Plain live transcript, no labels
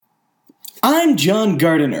I'm John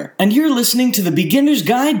Gardiner, and you're listening to the Beginner's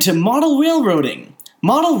Guide to Model Railroading.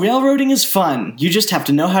 Model railroading is fun, you just have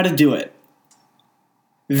to know how to do it.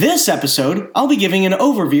 This episode, I'll be giving an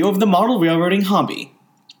overview of the model railroading hobby.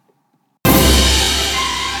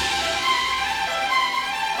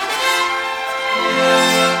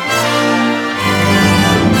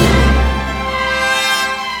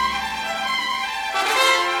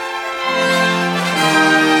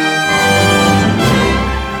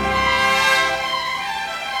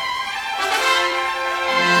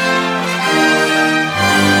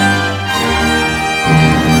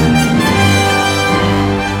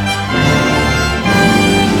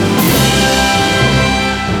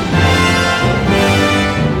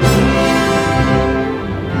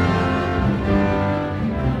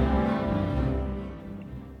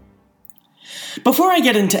 Before I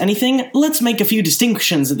get into anything, let's make a few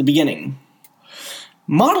distinctions at the beginning.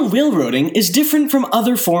 Model railroading is different from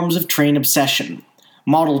other forms of train obsession.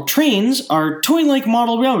 Model trains are toy-like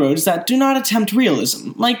model railroads that do not attempt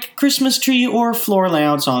realism, like Christmas tree or floor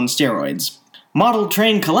layouts on steroids. Model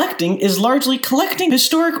train collecting is largely collecting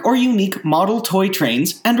historic or unique model toy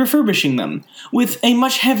trains and refurbishing them, with a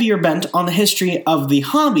much heavier bent on the history of the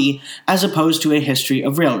hobby as opposed to a history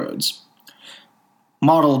of railroads.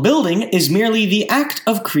 Model building is merely the act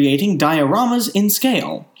of creating dioramas in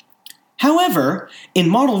scale. However, in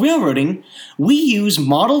model railroading, we use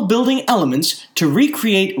model building elements to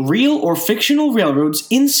recreate real or fictional railroads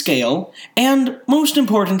in scale and, most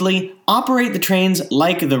importantly, operate the trains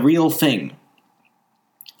like the real thing.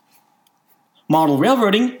 Model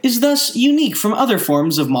railroading is thus unique from other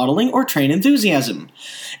forms of modeling or train enthusiasm.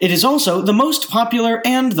 It is also the most popular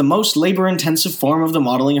and the most labor-intensive form of the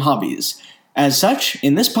modeling hobbies. As such,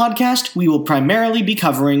 in this podcast, we will primarily be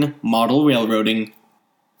covering model railroading.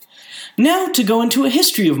 Now to go into a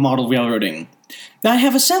history of model railroading. I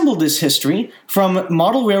have assembled this history from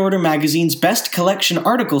Model Railroader magazine's Best Collection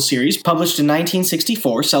article series published in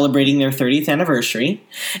 1964 celebrating their 30th anniversary,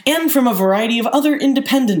 and from a variety of other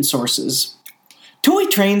independent sources. Toy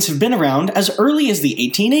trains have been around as early as the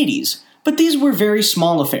 1880s, but these were very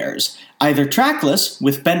small affairs, either trackless,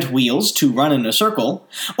 with bent wheels to run in a circle,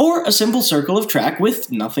 or a simple circle of track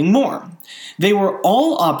with nothing more. They were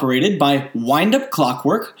all operated by wind-up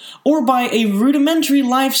clockwork, or by a rudimentary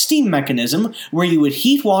live steam mechanism where you would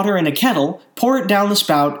heat water in a kettle, pour it down the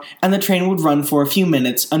spout, and the train would run for a few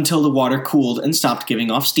minutes until the water cooled and stopped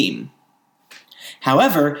giving off steam.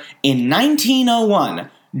 However, in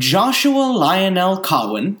 1901, Joshua Lionel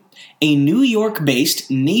Cowan, a New York-based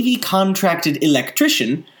Navy-contracted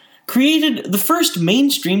electrician, created the first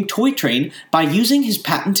mainstream toy train by using his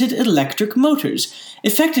patented electric motors,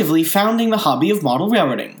 effectively founding the hobby of model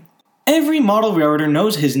railroading. Every model railroader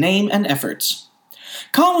knows his name and efforts.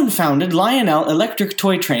 Cowan founded Lionel Electric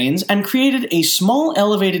Toy Trains and created a small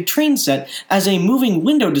elevated train set as a moving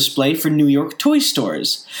window display for New York toy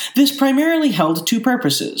stores. This primarily held two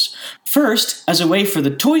purposes. First, as a way for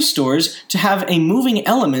the toy stores to have a moving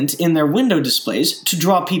element in their window displays to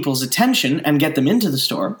draw people's attention and get them into the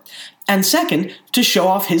store. And second, to show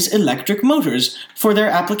off his electric motors for their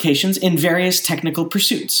applications in various technical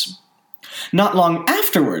pursuits. Not long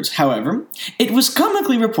afterwards, however, it was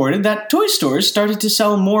comically reported that toy stores started to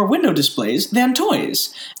sell more window displays than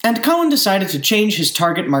toys, and Cowan decided to change his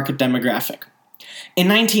target market demographic. In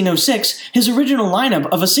 1906, his original lineup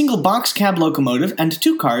of a single box cab locomotive and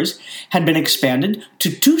two cars had been expanded to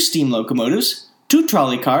 2 steam locomotives, 2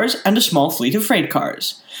 trolley cars, and a small fleet of freight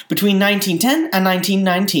cars. Between 1910 and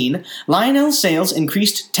 1919, Lionel's sales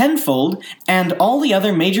increased tenfold, and all the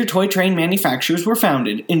other major toy train manufacturers were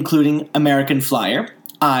founded, including American Flyer,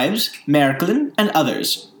 Ives, Märklin, and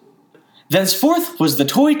others. Thenceforth was the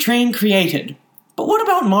toy train created. But what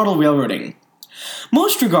about model railroading?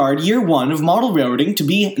 Most regard year one of model railroading to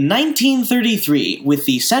be 1933, with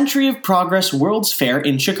the Century of Progress World's Fair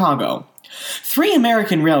in Chicago. 3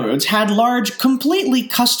 American railroads had large, completely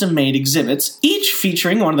custom-made exhibits, each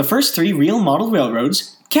featuring one of the first 3 real model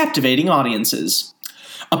railroads, captivating audiences.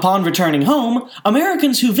 Upon returning home,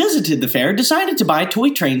 Americans who visited the fair decided to buy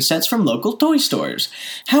toy train sets from local toy stores.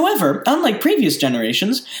 However, unlike previous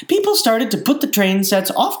generations, people started to put the train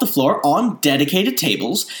sets off the floor on dedicated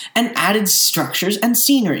tables and added structures and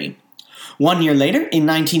scenery. 1 year later, in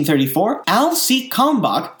 1934, Al C.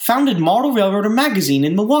 Kalmbach founded Model Railroader magazine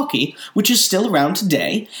in Milwaukee, which is still around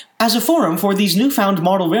today, as a forum for these newfound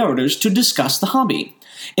model railroaders to discuss the hobby.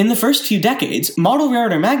 In the first few decades, Model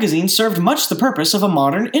Railroader magazine served much the purpose of a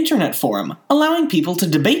modern internet forum, allowing people to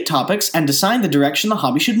debate topics and decide the direction the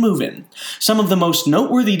hobby should move in. Some of the most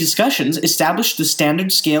noteworthy discussions established the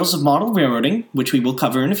standard scales of model railroading, which we will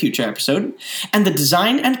cover in a future episode, and the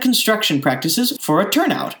design and construction practices for a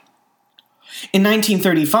turnout. In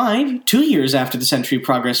 1935, 2 years after the Century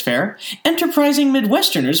Progress Fair, enterprising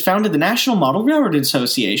Midwesterners founded the National Model Railroad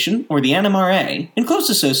Association, or the NMRA, in close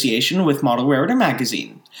association with Model Railroader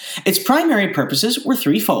magazine. Its primary purposes were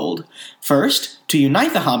threefold. First, to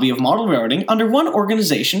unite the hobby of model railroading under one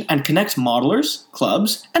organization and connect modelers,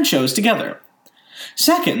 clubs, and shows together.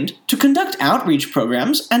 Second, to conduct outreach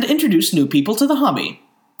programs and introduce new people to the hobby.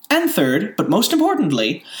 And third, but most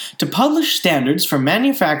importantly, to publish standards for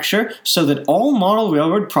manufacture so that all model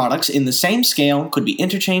railroad products in the same scale could be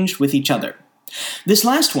interchanged with each other. This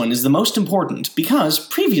last one is the most important because,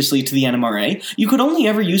 previously to the NMRA, you could only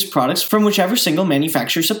ever use products from whichever single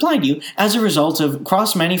manufacturer supplied you as a result of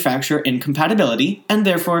cross-manufacturer incompatibility and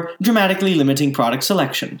therefore dramatically limiting product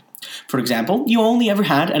selection. For example, you only ever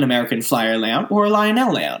had an American Flyer layout or a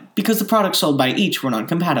Lionel layout because the products sold by each were not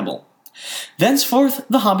compatible. Thenceforth,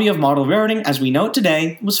 the hobby of model railroading as we know it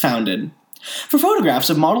today was founded. For photographs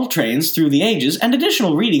of model trains through the ages and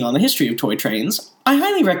additional reading on the history of toy trains, I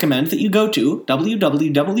highly recommend that you go to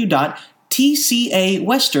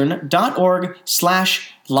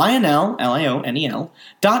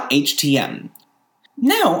www.tcawestern.org/Lionel.htm.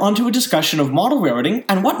 Now onto a discussion of model railroading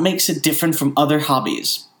and what makes it different from other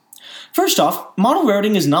hobbies. First off, model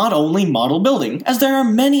railroading is not only model building, as there are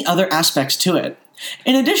many other aspects to it.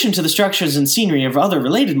 In addition to the structures and scenery of other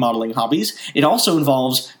related modeling hobbies, it also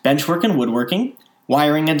involves benchwork and woodworking,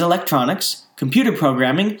 wiring and electronics, computer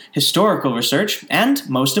programming, historical research, and,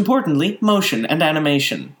 most importantly, motion and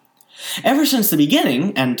animation. Ever since the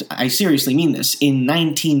beginning, and I seriously mean this, in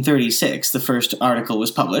 1936 the first article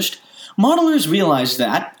was published, modelers realized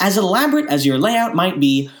that, as elaborate as your layout might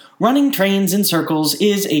be, running trains in circles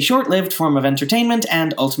is a short-lived form of entertainment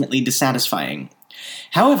and ultimately dissatisfying.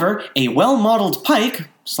 However, a well-modeled pike,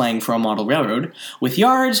 slang for a model railroad, with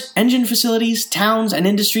yards, engine facilities, towns, and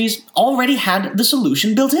industries already had the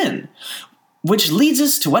solution built in. Which leads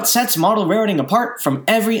us to what sets model railroading apart from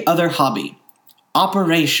every other hobby: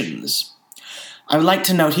 operations. I would like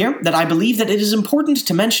to note here that I believe that it is important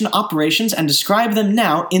to mention operations and describe them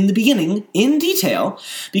now in the beginning, in detail,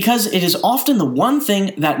 because it is often the one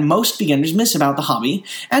thing that most beginners miss about the hobby,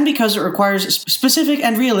 and because it requires specific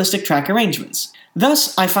and realistic track arrangements.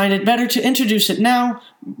 Thus, I find it better to introduce it now,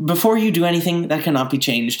 before you do anything that cannot be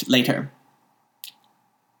changed later.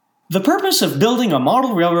 The purpose of building a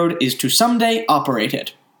model railroad is to someday operate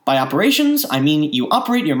it. By operations, I mean you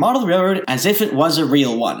operate your model railroad as if it was a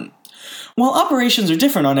real one. While operations are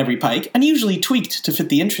different on every pike, and usually tweaked to fit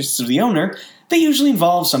the interests of the owner, they usually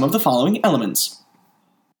involve some of the following elements.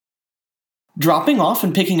 Dropping off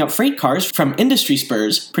and picking up freight cars from industry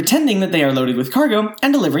spurs, pretending that they are loaded with cargo,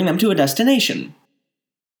 and delivering them to a destination.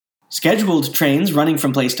 Scheduled trains running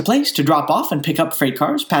from place to place to drop off and pick up freight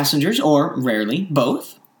cars, passengers, or, rarely,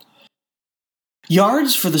 both.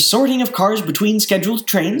 Yards for the sorting of cars between scheduled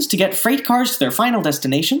trains to get freight cars to their final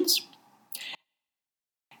destinations.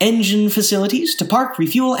 Engine facilities to park,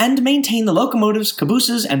 refuel, and maintain the locomotives,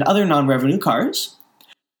 cabooses, and other non-revenue cars.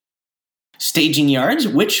 Staging yards,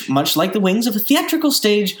 which, much like the wings of a theatrical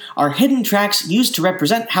stage, are hidden tracks used to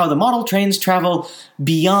represent how the model trains travel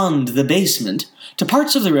beyond the basement to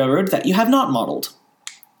parts of the railroad that you have not modeled.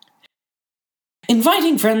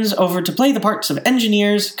 Inviting friends over to play the parts of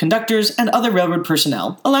engineers, conductors, and other railroad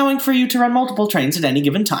personnel, allowing for you to run multiple trains at any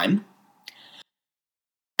given time.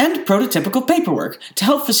 And prototypical paperwork to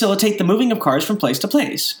help facilitate the moving of cars from place to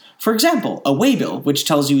place. For example, a waybill, which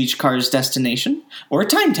tells you each car's destination, or a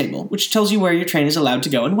timetable, which tells you where your train is allowed to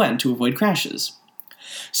go and when to avoid crashes.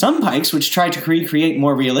 Some pikes which try to recreate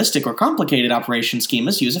more realistic or complicated operation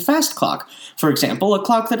schemas use a fast clock, for example, a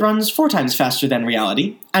clock that runs 4 times faster than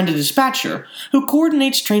reality, and a dispatcher, who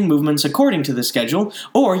coordinates train movements according to the schedule,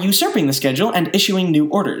 or usurping the schedule and issuing new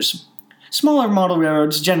orders. Smaller model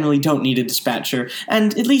railroads generally don't need a dispatcher,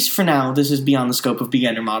 and at least for now, this is beyond the scope of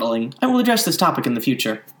beginner modeling. I will address this topic in the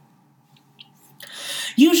future.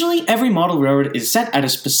 Usually, every model railroad is set at a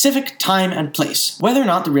specific time and place, whether or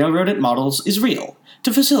not the railroad it models is real,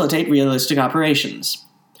 to facilitate realistic operations.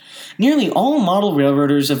 Nearly all model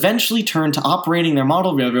railroaders eventually turn to operating their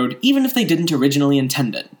model railroad even if they didn't originally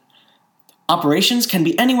intend it. Operations can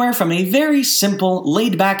be anywhere from a very simple,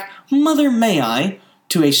 laid-back, mother may I,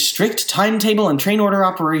 to a strict timetable and train order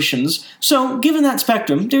operations, so given that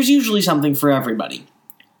spectrum, there's usually something for everybody.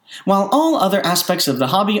 While all other aspects of the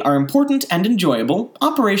hobby are important and enjoyable,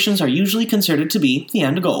 operations are usually considered to be the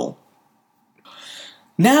end goal.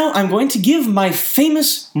 Now I'm going to give my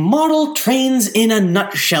famous model trains in a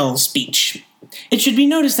nutshell speech. It should be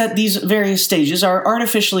noticed that these various stages are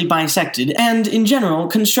artificially bisected, and in general,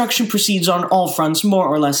 construction proceeds on all fronts more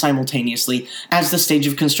or less simultaneously, as the stage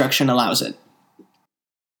of construction allows it.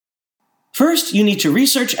 First, you need to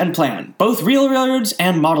research and plan, both real railroads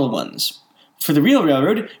and model ones. For the real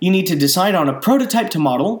railroad, you need to decide on a prototype to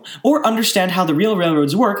model, or understand how the real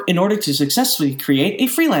railroads work in order to successfully create a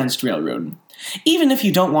freelanced railroad. Even if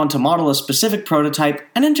you don't want to model a specific prototype,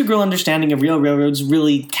 an integral understanding of real railroads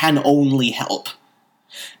really can only help.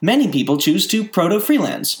 Many people choose to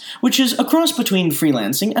proto-freelance, which is a cross between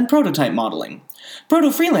freelancing and prototype modeling.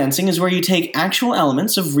 Proto-freelancing is where you take actual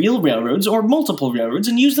elements of real railroads or multiple railroads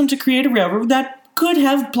and use them to create a railroad that could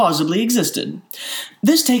have plausibly existed.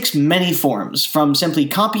 This takes many forms, from simply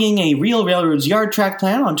copying a real railroad's yard track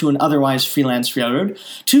plan onto an otherwise freelance railroad,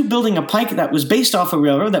 to building a pike that was based off a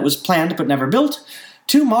railroad that was planned but never built,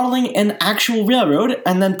 to modeling an actual railroad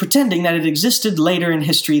and then pretending that it existed later in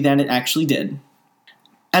history than it actually did.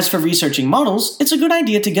 As for researching models, it's a good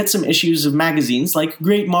idea to get some issues of magazines like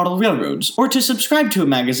Great Model Railroads, or to subscribe to a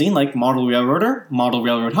magazine like Model Railroader, Model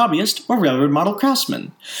Railroad Hobbyist, or Railroad Model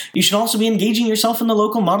Craftsman. You should also be engaging yourself in the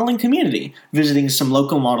local modeling community, visiting some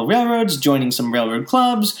local model railroads, joining some railroad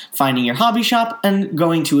clubs, finding your hobby shop, and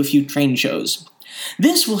going to a few train shows.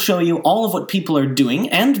 This will show you all of what people are doing,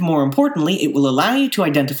 and more importantly, it will allow you to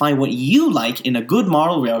identify what you like in a good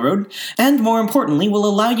model railroad, and more importantly, will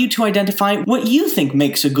allow you to identify what you think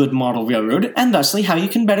makes a good model railroad, and thusly how you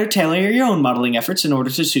can better tailor your own modeling efforts in order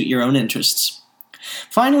to suit your own interests.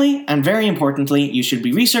 Finally, and very importantly, you should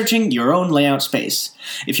be researching your own layout space.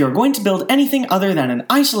 If you're going to build anything other than an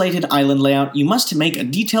isolated island layout, you must make a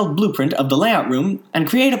detailed blueprint of the layout room and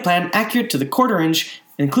create a plan accurate to the quarter inch,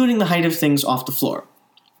 including the height of things off the floor.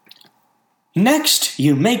 Next,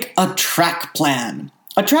 you make a track plan.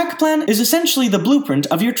 A track plan is essentially the blueprint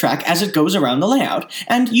of your track as it goes around the layout,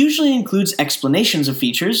 and usually includes explanations of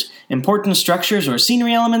features, important structures or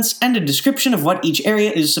scenery elements, and a description of what each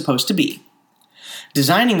area is supposed to be.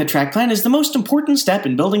 Designing the track plan is the most important step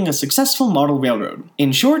in building a successful model railroad.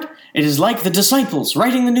 In short, it is like the disciples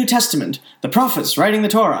writing the New Testament, the prophets writing the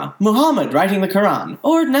Torah, Muhammad writing the Quran,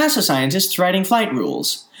 or NASA scientists writing flight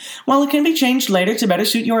rules. While it can be changed later to better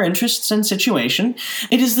suit your interests and situation,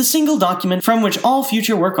 it is the single document from which all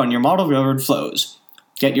future work on your model railroad flows.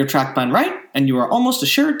 Get your track plan right, and you are almost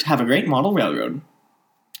assured to have a great model railroad.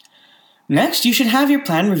 Next, you should have your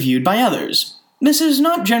plan reviewed by others. This is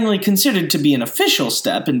not generally considered to be an official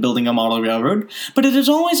step in building a model railroad, but it is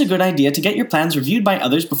always a good idea to get your plans reviewed by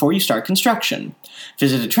others before you start construction.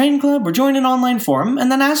 Visit a train club or join an online forum,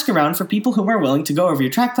 and then ask around for people who are willing to go over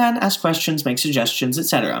your track plan, ask questions, make suggestions,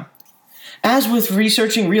 etc. As with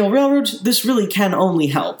researching real railroads, this really can only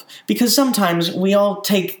help, because sometimes we all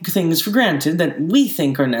take things for granted that we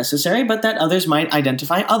think are necessary, but that others might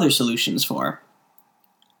identify other solutions for.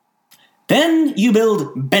 Then you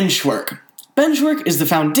build benchwork. Benchwork is the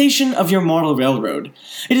foundation of your model railroad.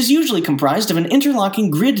 It is usually comprised of an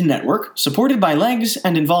interlocking grid network, supported by legs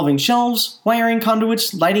and involving shelves, wiring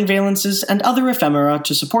conduits, lighting valances, and other ephemera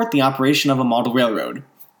to support the operation of a model railroad.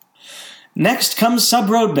 Next comes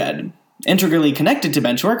sub-roadbed. Integrally connected to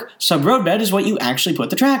benchwork, sub-roadbed is what you actually put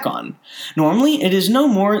the track on. Normally, it is no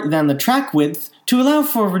more than the track width to allow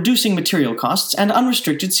for reducing material costs and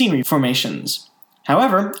unrestricted scenery formations.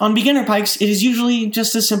 However, on beginner pikes, it is usually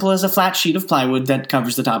just as simple as a flat sheet of plywood that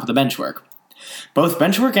covers the top of the benchwork. Both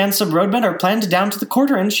benchwork and sub-roadbed are planned down to the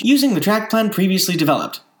quarter inch using the track plan previously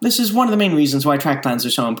developed. This is one of the main reasons why track plans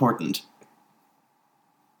are so important.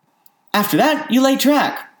 After that, you lay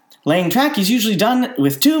track. Laying track is usually done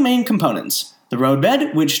with two main components: the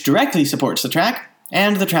roadbed, which directly supports the track,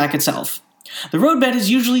 and the track itself. The roadbed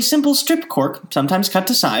is usually simple strip cork, sometimes cut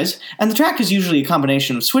to size, and the track is usually a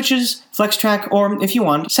combination of switches, flex track, or, if you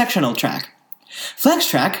want, sectional track. Flex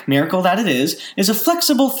track, miracle that it is a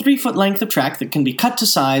flexible 3-foot length of track that can be cut to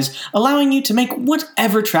size, allowing you to make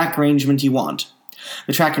whatever track arrangement you want.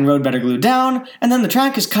 The track and roadbed are glued down, and then the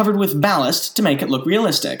track is covered with ballast to make it look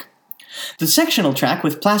realistic. The sectional track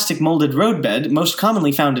with plastic molded roadbed, most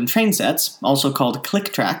commonly found in train sets, also called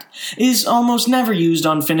click track, is almost never used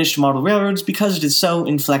on finished model railroads because it is so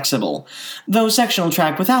inflexible, though sectional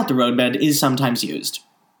track without the roadbed is sometimes used.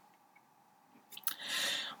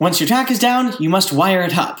 Once your track is down, you must wire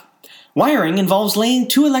it up. Wiring involves laying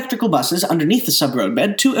 2 electrical buses underneath the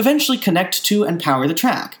sub-roadbed to eventually connect to and power the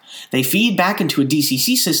track. They feed back into a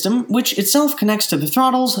DCC system, which itself connects to the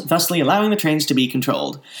throttles, thusly allowing the trains to be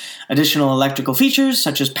controlled. Additional electrical features,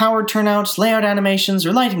 such as powered turnouts, layout animations,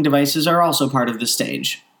 or lighting devices are also part of this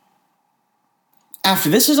stage. After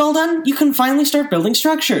this is all done, you can finally start building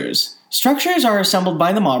structures. Structures are assembled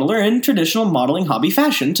by the modeler in traditional modeling hobby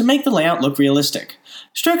fashion to make the layout look realistic.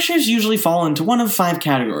 Structures usually fall into one of 5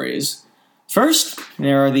 categories. First,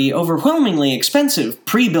 there are the overwhelmingly expensive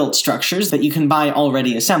pre-built structures that you can buy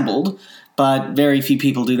already assembled, but very few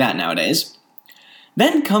people do that nowadays.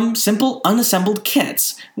 Then come simple unassembled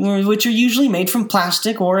kits, which are usually made from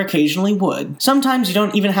plastic or occasionally wood. Sometimes you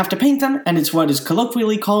don't even have to paint them, and it's what is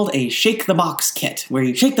colloquially called a shake-the-box kit, where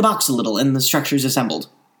you shake the box a little and the structure's assembled.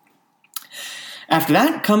 After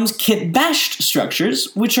that comes kit-bashed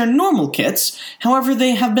structures, which are normal kits, however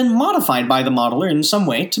they have been modified by the modeler in some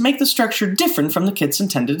way to make the structure different from the kit's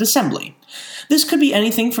intended assembly. This could be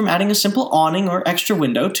anything from adding a simple awning or extra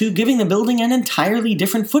window to giving the building an entirely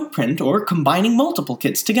different footprint or combining multiple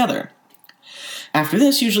kits together. After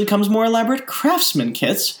this usually comes more elaborate craftsman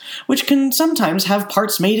kits, which can sometimes have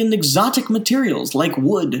parts made in exotic materials like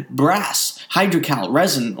wood, brass, hydrocal,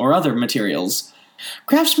 resin, or other materials.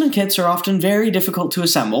 Craftsman kits are often very difficult to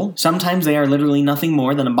assemble. Sometimes they are literally nothing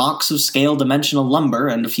more than a box of scale-dimensional lumber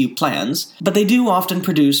and a few plans, but they do often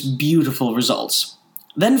produce beautiful results.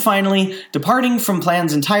 Then finally, departing from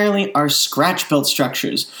plans entirely are scratch-built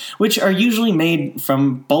structures, which are usually made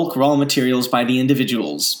from bulk raw materials by the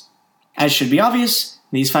individuals. As should be obvious,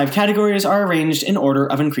 these 5 categories are arranged in order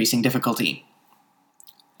of increasing difficulty.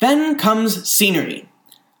 Then comes scenery.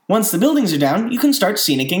 Once the buildings are down, you can start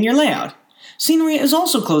scenicking your layout. Scenery is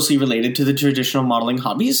also closely related to the traditional modeling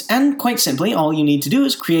hobbies, and quite simply, all you need to do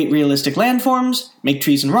is create realistic landforms, make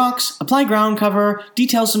trees and rocks, apply ground cover,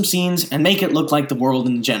 detail some scenes, and make it look like the world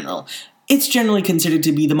in general. It's generally considered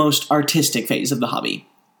to be the most artistic phase of the hobby.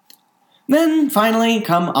 Then, finally,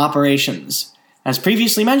 come operations. As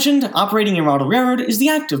previously mentioned, operating a model railroad is the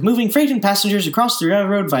act of moving freight and passengers across the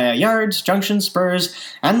railroad via yards, junctions, spurs,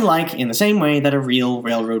 and the like in the same way that a real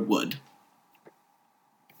railroad would.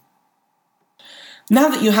 Now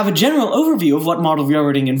that you have a general overview of what model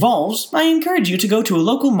railroading involves, I encourage you to go to a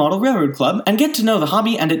local model railroad club and get to know the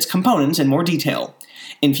hobby and its components in more detail.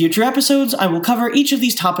 In future episodes, I will cover each of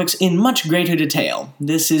these topics in much greater detail.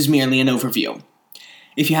 This is merely an overview.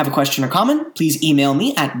 If you have a question or comment, please email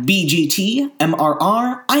me at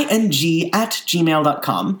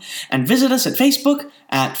bgtmrring@gmail.com and visit us at Facebook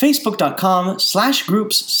at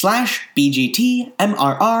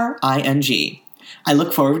facebook.com/groups/bgtmrring. I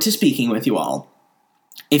look forward to speaking with you all.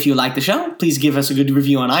 If you like the show, please give us a good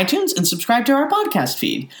review on iTunes and subscribe to our podcast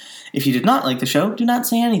feed. If you did not like the show, do not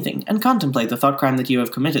say anything and contemplate the thought crime that you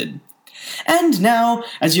have committed. And now,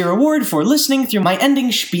 as your reward for listening through my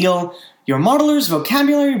ending spiel, your modeler's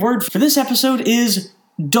vocabulary word for this episode is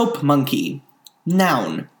dope monkey.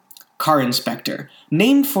 Noun. Car inspector.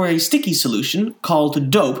 Named for a sticky solution called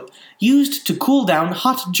dope, used to cool down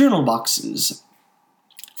hot journal boxes.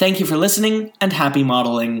 Thank you for listening, and happy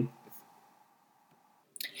modeling.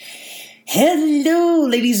 Hello,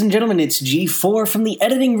 ladies and gentlemen, it's G4 from the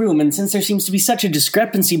editing room, and since there seems to be such a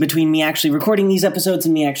discrepancy between me actually recording these episodes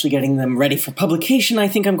and me actually getting them ready for publication, I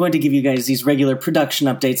think I'm going to give you guys these regular production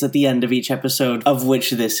updates at the end of each episode, of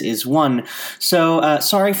which this is one. So,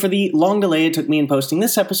 sorry for the long delay it took me in posting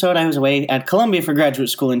this episode. I was away at Columbia for graduate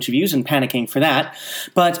school interviews and panicking for that,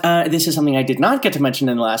 but this is something I did not get to mention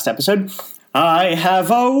in the last episode. I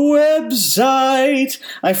have a website!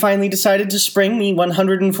 I finally decided to spring me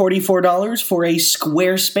 $144 for a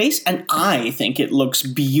Squarespace, and I think it looks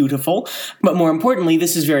beautiful. But more importantly,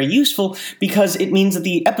 this is very useful because it means that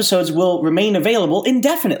the episodes will remain available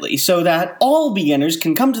indefinitely, so that all beginners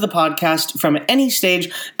can come to the podcast from any stage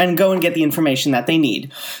and go and get the information that they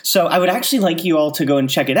need. So I would actually like you all to go and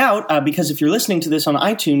check it out, because if you're listening to this on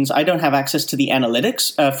iTunes, I don't have access to the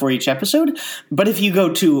analytics for each episode, but if you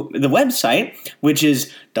go to the website, which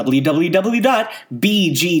is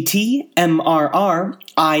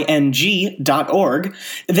www.bgtmrring.org,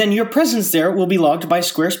 then your presence there will be logged by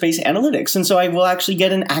Squarespace Analytics, and so I will actually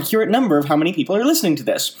get an accurate number of how many people are listening to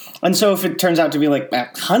this. And so if it turns out to be like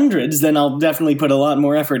hundreds, then I'll definitely put a lot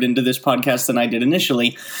more effort into this podcast than I did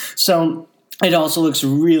initially. So It also looks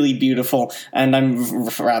really beautiful, and I'm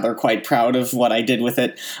rather quite proud of what I did with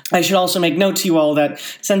it. I should also make note to you all that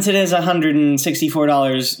since it is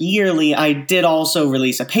 $164 yearly, I did also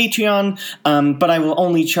release a Patreon, but I will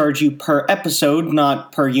only charge you per episode,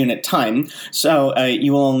 not per unit time. So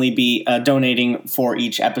you will only be donating for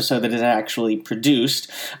each episode that is actually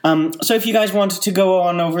produced. So if you guys want to go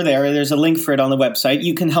on over there's a link for it on the website.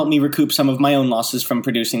 You can help me recoup some of my own losses from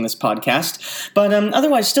producing this podcast. But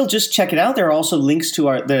otherwise, still just check it out. There are also links to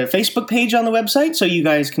the Facebook page on the website, so you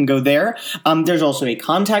guys can go there. There's also a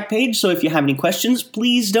contact page, so if you have any questions,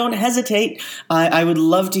 please don't hesitate. I would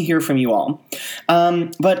love to hear from you all.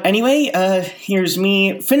 But anyway, here's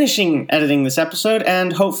me finishing editing this episode,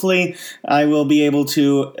 and hopefully I will be able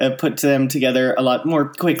to put them together a lot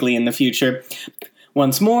more quickly in the future.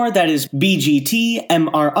 Once more, that is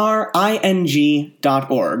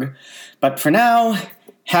bgtmrring.org. But for now,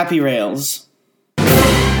 happy Rails.